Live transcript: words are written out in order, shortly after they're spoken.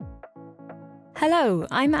Hello,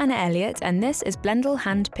 I'm Anna Elliott, and this is Blendle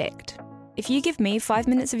Handpicked. If you give me 5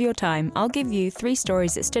 minutes of your time, I'll give you 3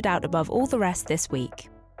 stories that stood out above all the rest this week.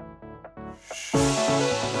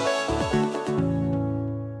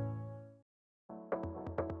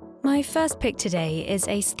 My first pick today is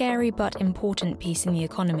a scary but important piece in The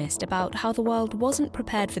Economist about how the world wasn't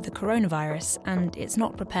prepared for the coronavirus, and it's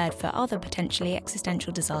not prepared for other potentially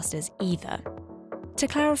existential disasters either. To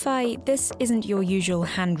clarify, this isn't your usual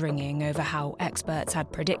hand-wringing over how experts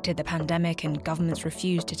had predicted the pandemic and governments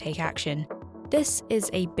refused to take action. This is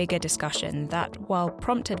a bigger discussion that, while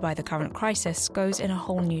prompted by the current crisis, goes in a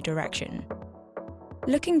whole new direction.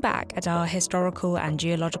 Looking back at our historical and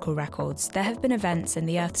geological records, there have been events in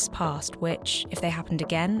the Earth's past which, if they happened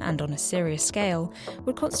again and on a serious scale,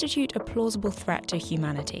 would constitute a plausible threat to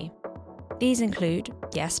humanity. These include,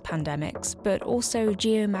 yes, pandemics, but also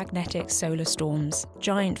geomagnetic solar storms,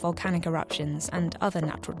 giant volcanic eruptions, and other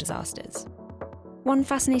natural disasters. One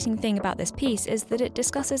fascinating thing about this piece is that it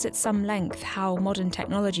discusses at some length how modern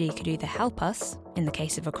technology could either help us, in the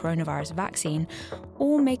case of a coronavirus vaccine,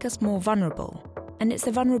 or make us more vulnerable. And it's the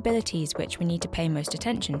vulnerabilities which we need to pay most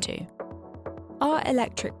attention to. Our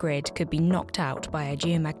electric grid could be knocked out by a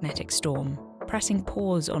geomagnetic storm, pressing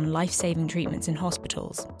pause on life-saving treatments in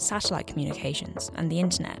hospitals, satellite communications, and the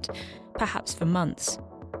internet, perhaps for months.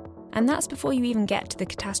 And that's before you even get to the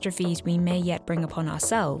catastrophes we may yet bring upon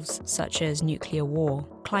ourselves, such as nuclear war,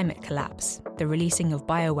 climate collapse, the releasing of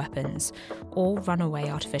bioweapons, or runaway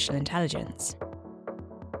artificial intelligence.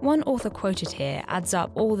 One author quoted here adds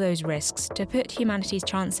up all those risks to put humanity's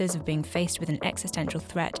chances of being faced with an existential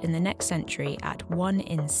threat in the next century at 1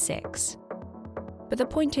 in 6. But the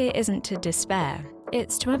point here isn't to despair,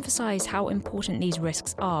 it's to emphasise how important these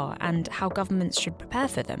risks are and how governments should prepare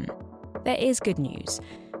for them. There is good news.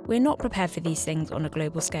 We're not prepared for these things on a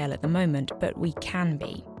global scale at the moment, but we can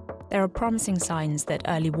be. There are promising signs that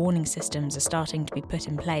early warning systems are starting to be put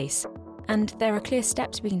in place, and there are clear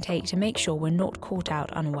steps we can take to make sure we're not caught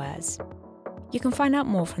out unawares. You can find out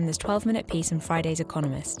more from this 12-minute piece in Friday's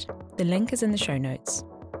Economist. The link is in the show notes.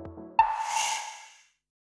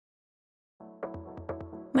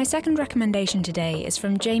 My second recommendation today is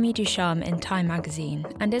from Jamie Ducharme in Time magazine,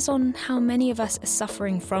 and is on how many of us are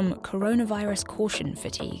suffering from coronavirus caution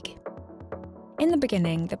fatigue. In the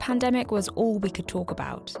beginning, the pandemic was all we could talk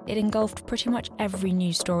about. It engulfed pretty much every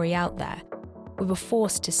news story out there. We were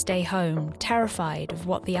forced to stay home, terrified of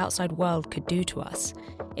what the outside world could do to us.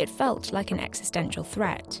 It felt like an existential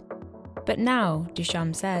threat. But now,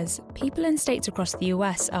 Ducharme says, people in states across the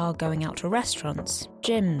US are going out to restaurants,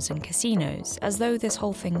 gyms and casinos as though this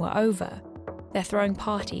whole thing were over. They're throwing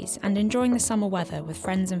parties and enjoying the summer weather with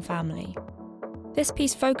friends and family. This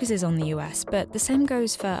piece focuses on the US, but the same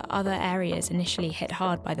goes for other areas initially hit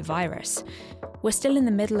hard by the virus. We're still in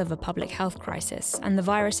the middle of a public health crisis, and the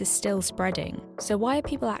virus is still spreading, so why are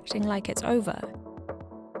people acting like it's over?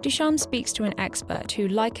 Ducharme speaks to an expert who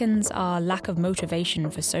likens our lack of motivation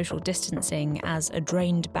for social distancing as a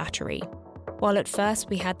drained battery. While at first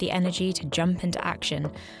we had the energy to jump into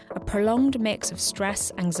action, a prolonged mix of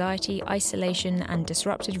stress, anxiety, isolation, and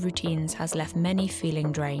disrupted routines has left many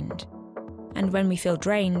feeling drained. And when we feel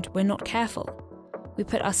drained, we're not careful. We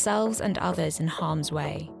put ourselves and others in harm's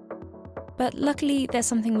way. But luckily, there's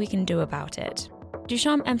something we can do about it.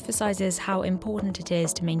 Ducharme emphasises how important it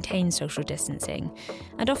is to maintain social distancing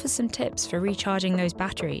and offers some tips for recharging those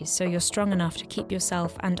batteries so you're strong enough to keep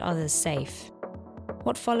yourself and others safe.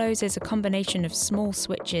 What follows is a combination of small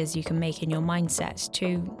switches you can make in your mindset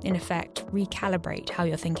to, in effect, recalibrate how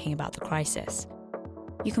you're thinking about the crisis.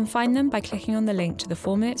 You can find them by clicking on the link to the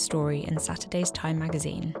 4-minute story in Saturday's Time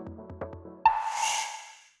magazine.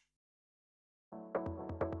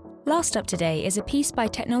 Last up today is a piece by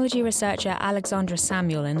technology researcher Alexandra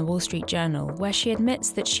Samuel in the Wall Street Journal, where she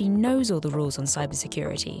admits that she knows all the rules on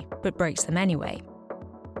cybersecurity, but breaks them anyway.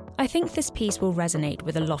 I think this piece will resonate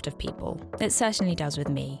with a lot of people. It certainly does with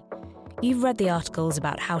me. You've read the articles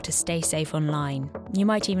about how to stay safe online. You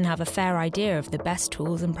might even have a fair idea of the best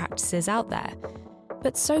tools and practices out there.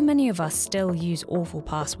 But so many of us still use awful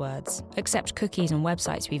passwords, accept cookies on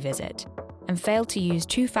websites we visit, and fail to use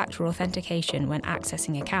two-factor authentication when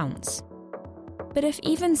accessing accounts. But if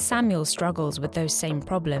even Samuel struggles with those same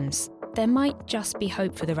problems, there might just be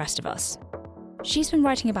hope for the rest of us. She's been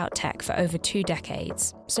writing about tech for over 2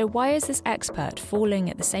 decades, so why is this expert falling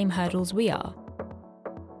at the same hurdles we are?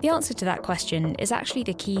 The answer to that question is actually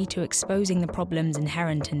the key to exposing the problems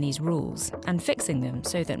inherent in these rules and fixing them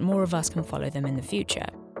so that more of us can follow them in the future.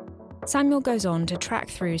 Samuel goes on to track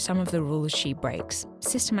through some of the rules she breaks,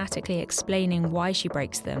 systematically explaining why she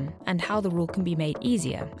breaks them and how the rule can be made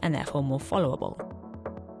easier and therefore more followable.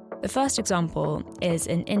 The first example is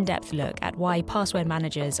an in-depth look at why password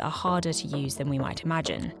managers are harder to use than we might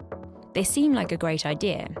imagine. They seem like a great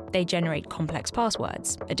idea. They generate complex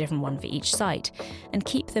passwords, a different one for each site, and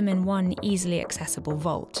keep them in one easily accessible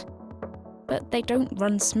vault. But they don't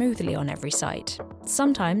run smoothly on every site.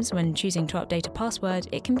 Sometimes, when choosing to update a password,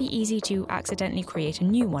 it can be easy to accidentally create a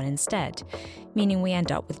new one instead, meaning we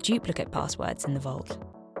end up with duplicate passwords in the vault.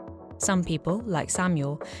 Some people, like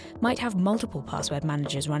Samuel, might have multiple password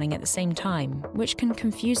managers running at the same time, which can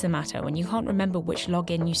confuse the matter when you can't remember which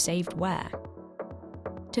login you saved where.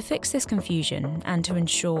 To fix this confusion, and to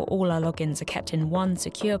ensure all our logins are kept in one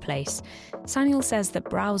secure place, Samuel says that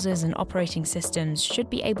browsers and operating systems should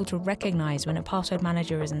be able to recognise when a password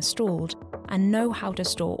manager is installed and know how to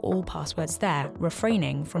store all passwords there,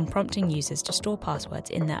 refraining from prompting users to store passwords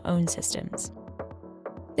in their own systems.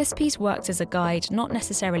 This piece works as a guide not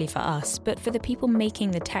necessarily for us, but for the people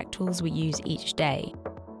making the tech tools we use each day.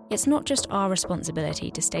 It's not just our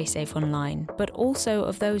responsibility to stay safe online, but also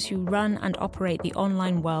of those who run and operate the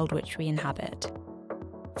online world which we inhabit.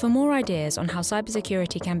 For more ideas on how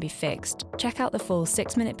cybersecurity can be fixed, check out the full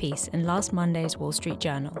 6-minute piece in last Monday's Wall Street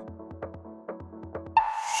Journal.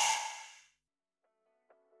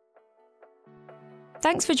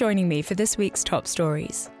 Thanks for joining me for this week's Top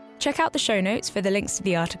Stories. Check out the show notes for the links to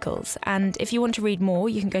the articles, and if you want to read more,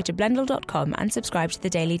 you can go to blendl.com and subscribe to the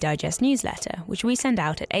Daily Digest newsletter, which we send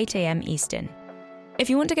out at 8 a.m. Eastern. If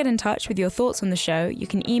you want to get in touch with your thoughts on the show, you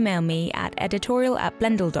can email me at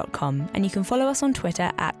editorial@blendl.com, and you can follow us on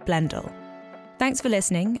Twitter @blendl. Thanks for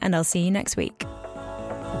listening, and I'll see you next week.